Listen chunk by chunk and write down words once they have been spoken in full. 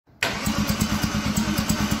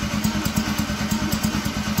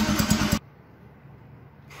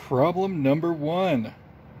Problem number 1.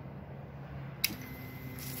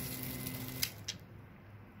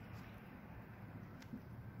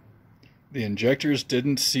 The injectors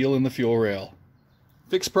didn't seal in the fuel rail.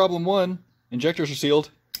 Fix problem 1. Injectors are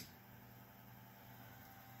sealed.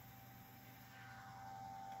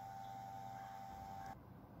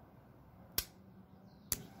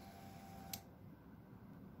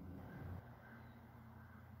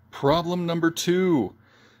 Problem number 2.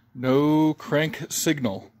 No crank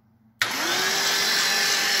signal.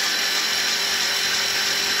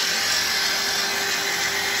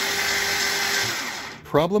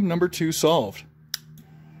 Problem number 2 solved.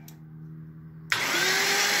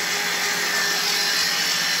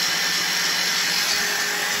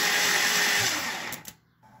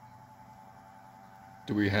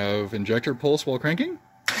 Do we have injector pulse while cranking?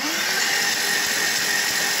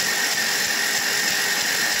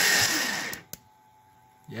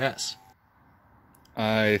 Yes.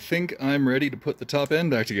 I think I'm ready to put the top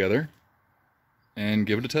end back together and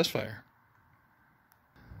give it a test fire.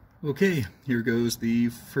 Okay, here goes the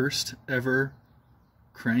first ever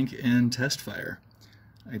crank and test fire.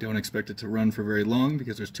 I don't expect it to run for very long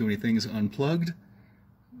because there's too many things unplugged,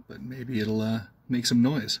 but maybe it'll make some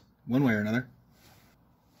noise, one way or another.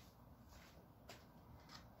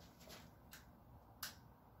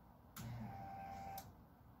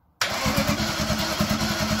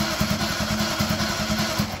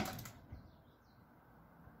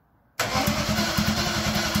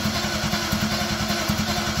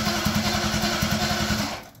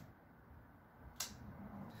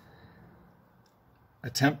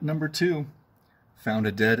 Attempt number 2. Found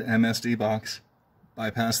a dead MSD box.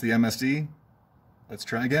 Bypass the MSD. Let's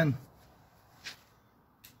try again.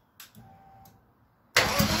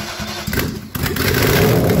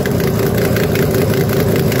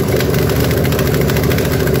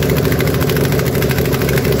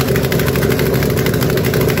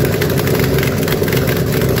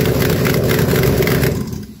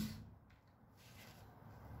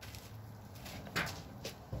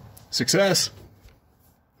 Success!